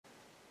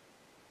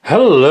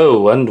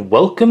Hello and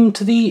welcome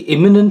to the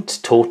Imminent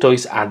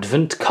Tortoise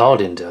Advent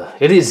Card-endar.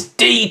 It is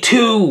day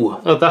 2,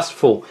 oh that's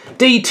full,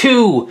 day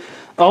 2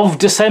 of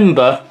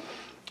December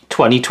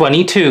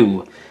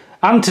 2022.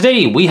 And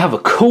today we have a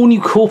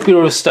cornucopia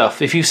of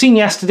stuff. If you've seen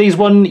yesterday's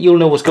one, you'll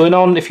know what's going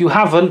on. If you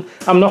haven't,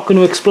 I'm not going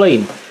to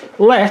explain.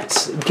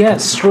 Let's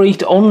get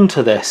straight on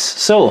to this.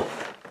 So,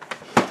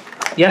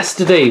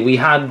 yesterday we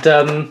had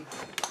a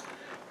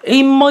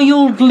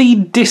mildly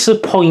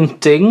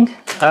disappointing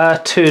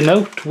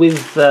turnout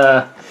with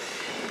a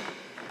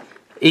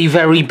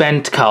very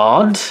bent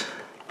card,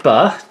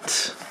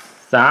 but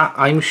that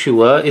I'm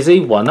sure is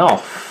a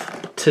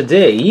one-off.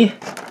 Today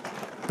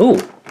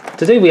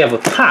we have a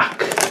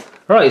pack.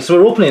 Right, so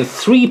we're opening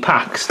 3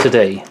 packs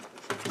today.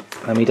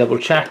 Let me double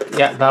check.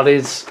 Yeah, that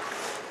is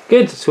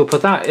good. So we'll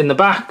put that in the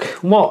back.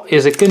 What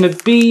is it going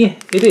to be?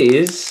 It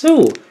is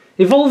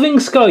Evolving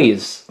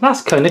Skies.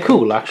 That's kind of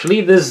cool,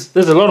 actually. There's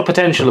a lot of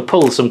potential to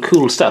pull some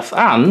cool stuff,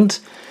 and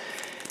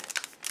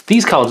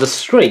these cards are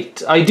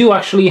straight. I do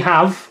actually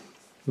have,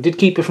 I did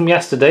keep it from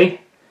yesterday.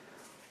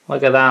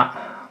 Look at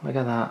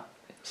that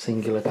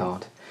singular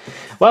card.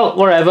 Well,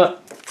 whatever.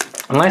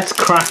 Let's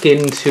crack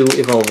into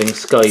Evolving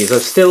Skies.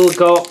 I've still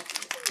got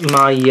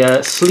my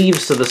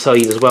sleeves to the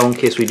side as well in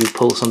case we do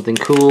pull something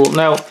cool.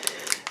 Now,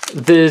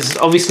 there's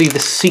obviously the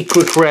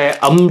secret rare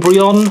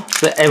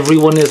Umbreon that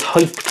everyone is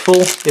hyped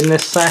for in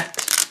this set.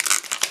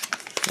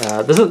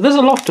 There's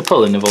a lot to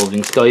pull in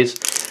Evolving Skies.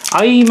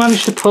 I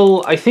managed to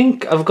pull, I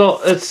think I've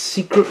got a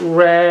secret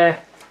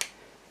rare,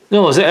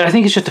 no, I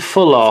think it's just a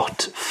full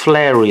art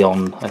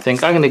Flareon, I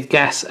think. I'm going to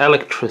guess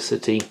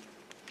Electricity.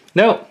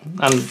 No,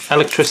 and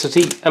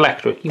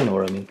Electric, you know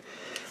what I mean.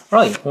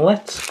 Right,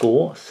 let's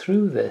go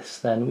through this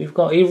then. We've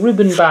got a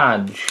ribbon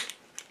badge,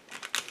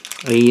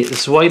 a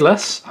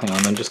Zweilous. Hang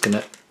on, I'm just going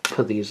to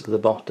put these at the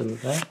bottom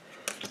there.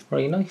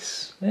 Very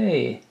nice.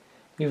 Hey,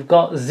 we've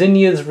got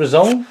Zinnia's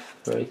Resolve.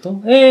 Very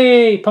cool.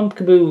 Hey,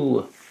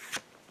 Pumpkaboo.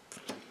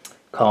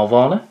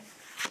 Carvana.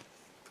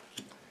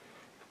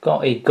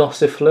 Got a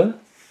Gossifleur.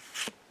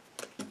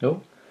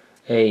 Oh,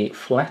 a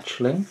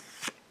Fletchling.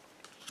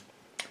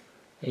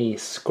 A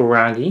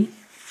Scraggy.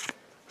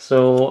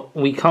 So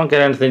we can't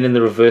get anything in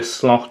the reverse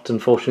slot.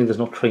 Unfortunately, there's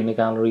no trainer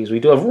galleries. We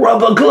do have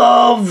rubber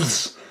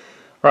gloves.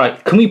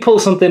 Right, can we pull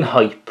something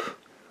hype?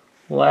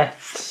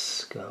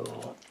 Let's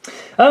go.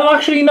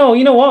 Actually, no.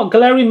 You know what?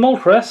 Galarian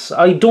Moltres,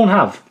 I don't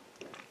have.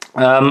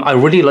 I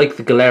really like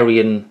the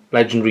Galarian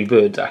Legendary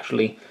Bird,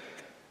 actually.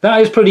 That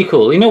is pretty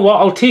cool. You know what?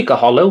 I'll take a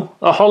holo.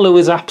 A holo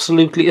is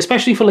absolutely,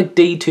 especially for like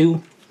day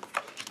 2.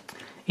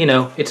 You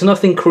know, it's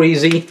nothing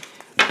crazy,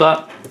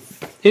 but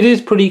it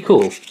is pretty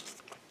cool.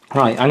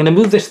 Right, I'm going to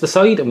move this to the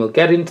side and we'll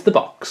get into the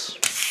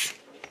box.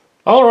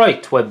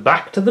 Alright, we're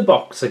back to the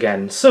box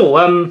again.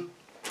 So,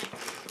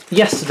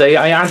 yesterday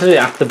I added it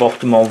at the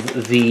bottom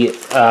of the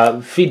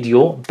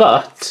video,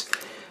 but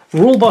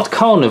Robot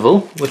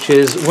Carnival, which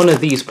is one of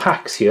these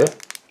packs here,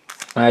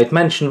 I'd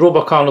mentioned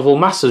Robot Carnival,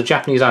 massive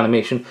Japanese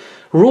animation.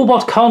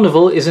 Robot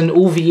Carnival is an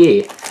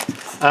OVA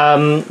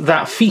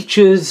that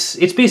features,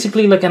 it's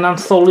basically like an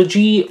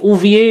anthology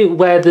OVA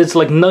where there's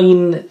like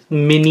 9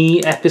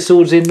 mini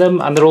episodes in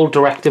them and they're all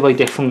directed by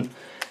different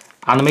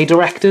anime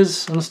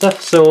directors and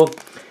stuff. So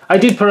I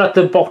did put at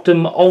the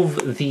bottom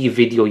of the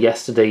video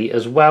yesterday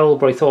as well,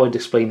 but I thought I'd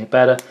explain it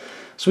better.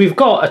 So we've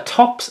got a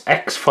Topps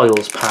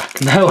X-Files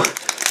pack. Now,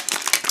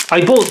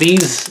 I bought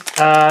these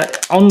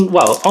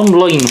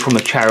online from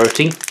a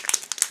charity.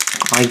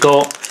 I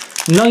got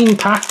 9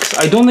 packs.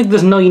 I don't think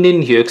there's 9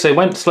 in here because I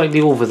went slightly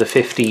over the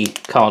 50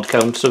 card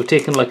count, so I've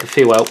taken like a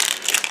few out.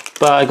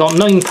 But I got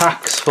 9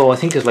 packs for, I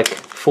think it's like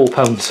 £4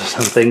 or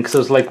something, because I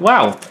was like,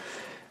 wow,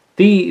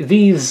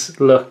 these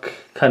look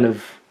kind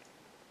of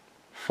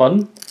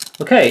fun.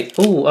 Okay,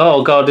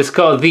 oh god, it's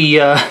got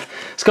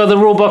the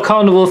Robot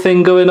Carnival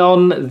thing going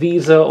on.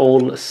 These are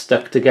all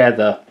stuck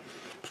together.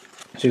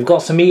 So we've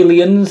got some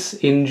aliens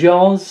in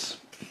jars.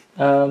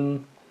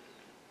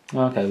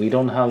 Okay, we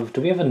don't have, do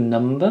we have a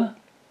number?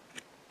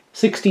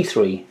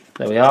 63.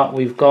 There we are.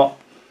 We've got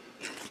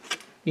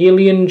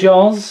alien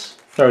jars.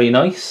 Very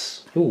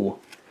nice. Ooh.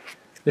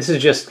 This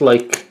is just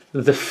like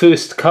the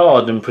first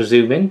card, I'm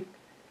presuming.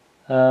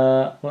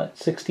 What?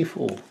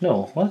 64.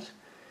 No, what?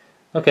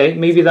 Okay,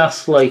 maybe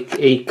that's like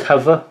a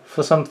cover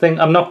for something.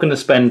 I'm not going to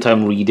spend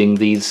time reading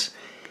these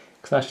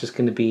because that's just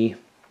going to be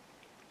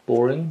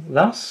boring.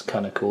 That's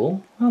kind of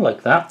cool. I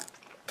like that.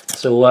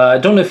 So I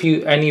don't know if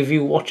any of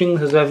you watching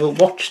has ever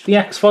watched the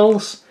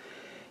X-Files.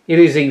 It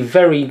is a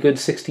very good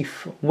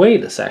 64.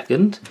 Wait a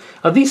second.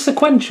 Are these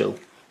sequential?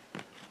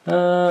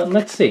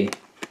 Let's see.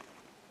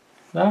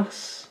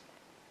 That's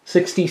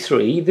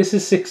 63. This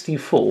is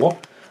 64.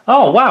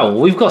 Oh wow,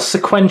 we've got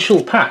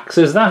sequential packs.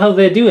 Is that how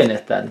they're doing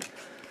it then?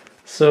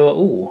 So,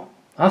 ooh,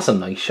 that's a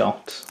nice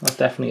shot. That's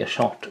definitely a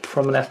shot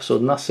from an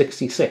episode, and that's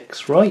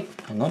 66, right?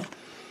 Hang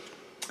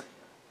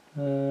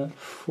on.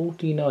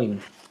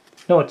 49.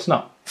 No, it's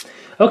not.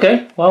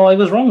 Okay, well, I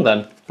was wrong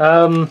then.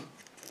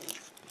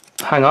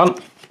 Hang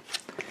on.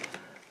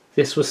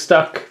 This was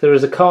stuck. There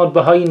is a card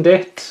behind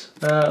it.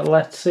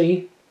 Let's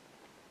see.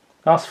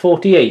 That's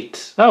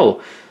 48.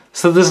 Oh,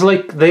 so there's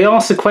like, they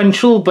are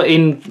sequential, but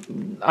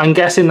I'm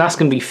guessing that's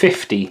going to be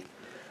 50.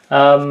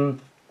 That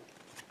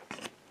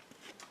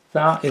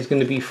is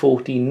going to be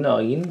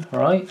 49,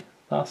 right?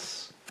 I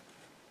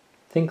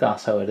think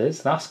that's how it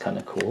is. That's kind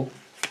of cool.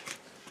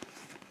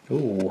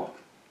 Ooh,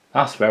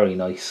 that's very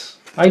nice.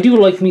 I do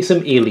like me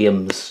some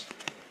aliens.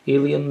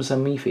 Aliens are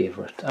my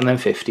favourite. And then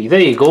 50. There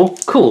you go.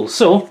 Cool.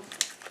 So,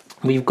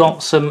 we've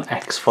got some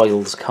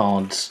X-Files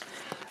cards.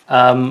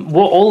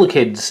 What all the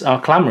kids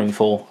are clamouring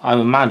for, I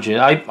imagine.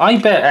 I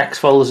bet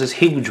X-Files is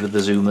huge with the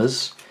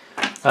Zoomers.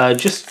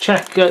 Just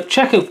check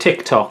out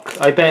TikTok.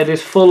 I bet it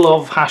is full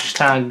of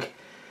hashtag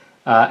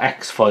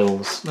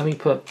X-Files. Let me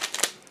put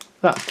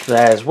that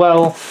there as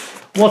well.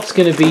 What's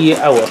going to be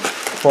our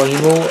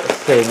final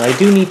thing? I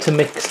do need to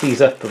mix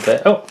these up a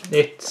bit. Oh,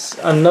 it's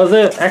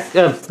another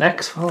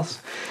X-Files.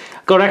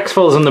 Got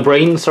X-Files on the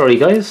brain, sorry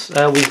guys.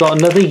 We've got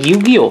another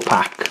Yu-Gi-Oh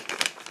pack.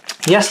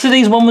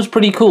 Yesterday's one was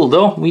pretty cool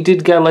though. We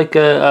did get like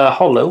a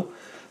holo.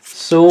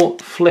 So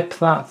flip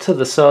that to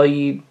the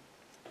side.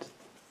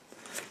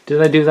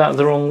 Did I do that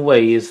the wrong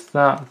way? Is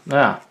that...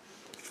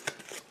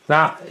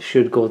 that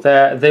should go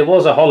there. There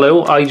was a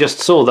holo. I just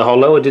saw the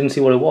holo. I didn't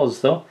see what it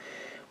was though.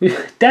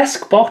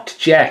 Deskbot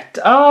Jet.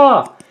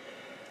 I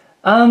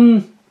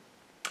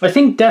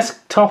think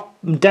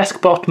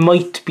Deskbot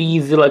might be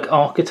the like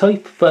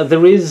archetype, but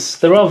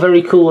there are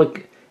very cool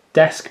like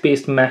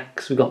desk-based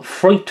mechs. We've got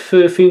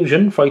Frightfur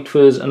Fusion.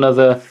 Frightfur is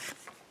another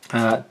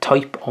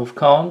type of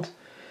card.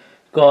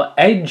 We've got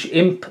Edge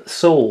Imp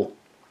Soul.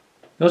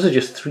 Those are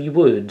just 3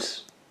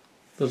 words.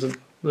 Those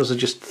are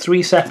just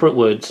 3 separate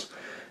words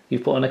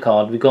you've put on a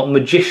card. We've got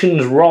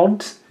Magician's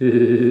Rod.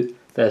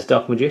 There's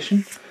Dark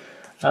Magician.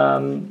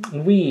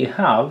 We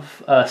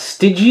have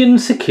Stygian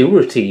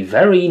Security.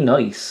 Very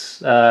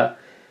nice.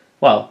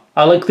 Well,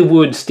 I like the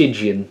word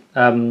Stygian.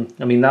 I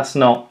mean, that's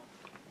not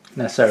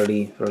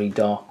necessarily very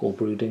dark or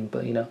brooding,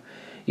 but you know.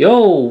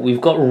 Yo,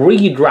 we've got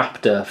Reed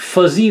Raptor.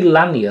 Fuzzy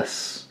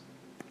Lanius.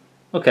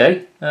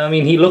 Okay. I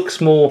mean, he looks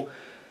more...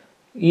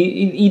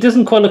 He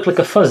doesn't quite look like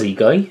a fuzzy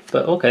guy,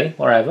 but okay,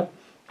 whatever.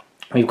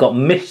 We've got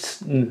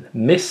Mist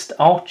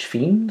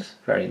Archfiend.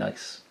 Very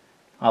nice.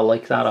 I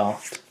like that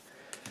art.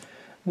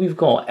 We've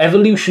got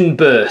Evolution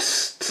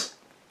Burst.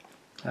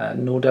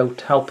 No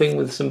doubt helping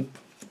with some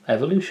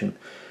evolution.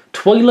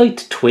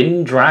 Twilight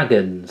Twin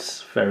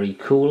Dragons. Very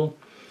cool.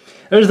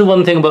 There's the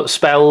one thing about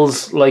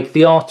spells, like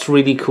the art's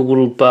really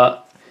cool,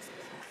 but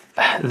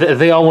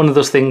they are one of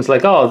those things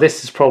like, oh,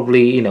 this is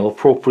probably, you know,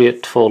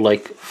 appropriate for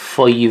like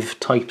 5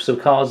 types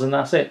of cards and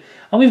that's it.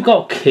 And we've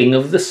got King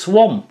of the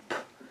Swamp.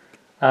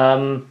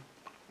 In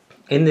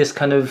this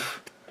kind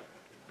of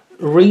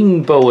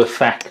rainbow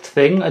effect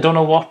thing. I don't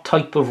know what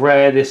type of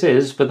rare this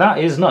is, but that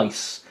is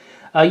nice.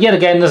 Yet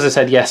again, as I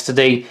said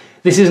yesterday,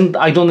 this isn't.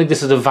 I don't think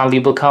this is a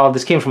valuable card.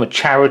 This came from a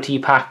charity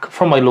pack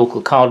from my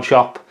local card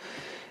shop.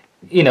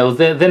 You know,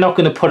 they're not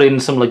going to put in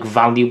some like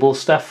valuable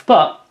stuff,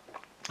 but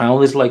I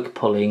always like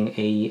pulling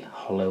a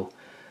holo.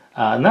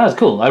 And that's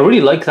cool. I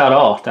really like that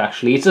art,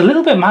 actually. It's a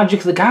little bit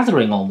Magic the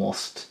Gathering,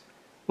 almost.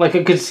 Like,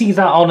 I could see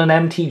that on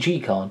an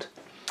MTG card.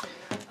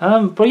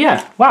 But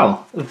yeah,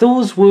 wow,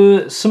 those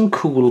were some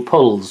cool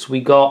pulls.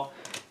 We got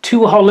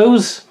 2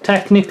 holos,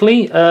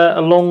 technically,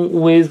 along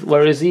with,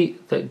 where is he?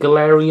 The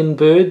Galarian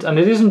Bird, and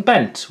it isn't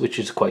bent, which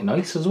is quite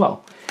nice as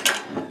well.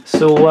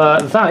 So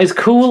that is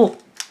cool.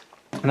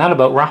 And that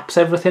about wraps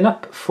everything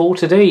up for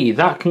today.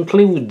 That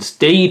concludes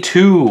day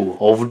 2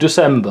 of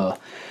December.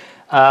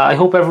 I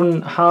hope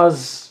everyone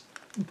has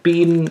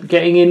been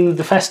getting in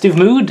the festive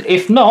mood.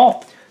 If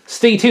not,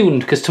 stay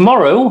tuned, because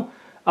tomorrow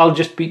I'll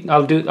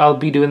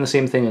be doing the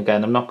same thing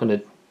again. I'm not going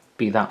to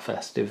be that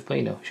festive, but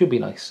you know, it should be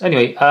nice.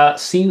 Anyway,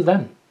 see you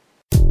then.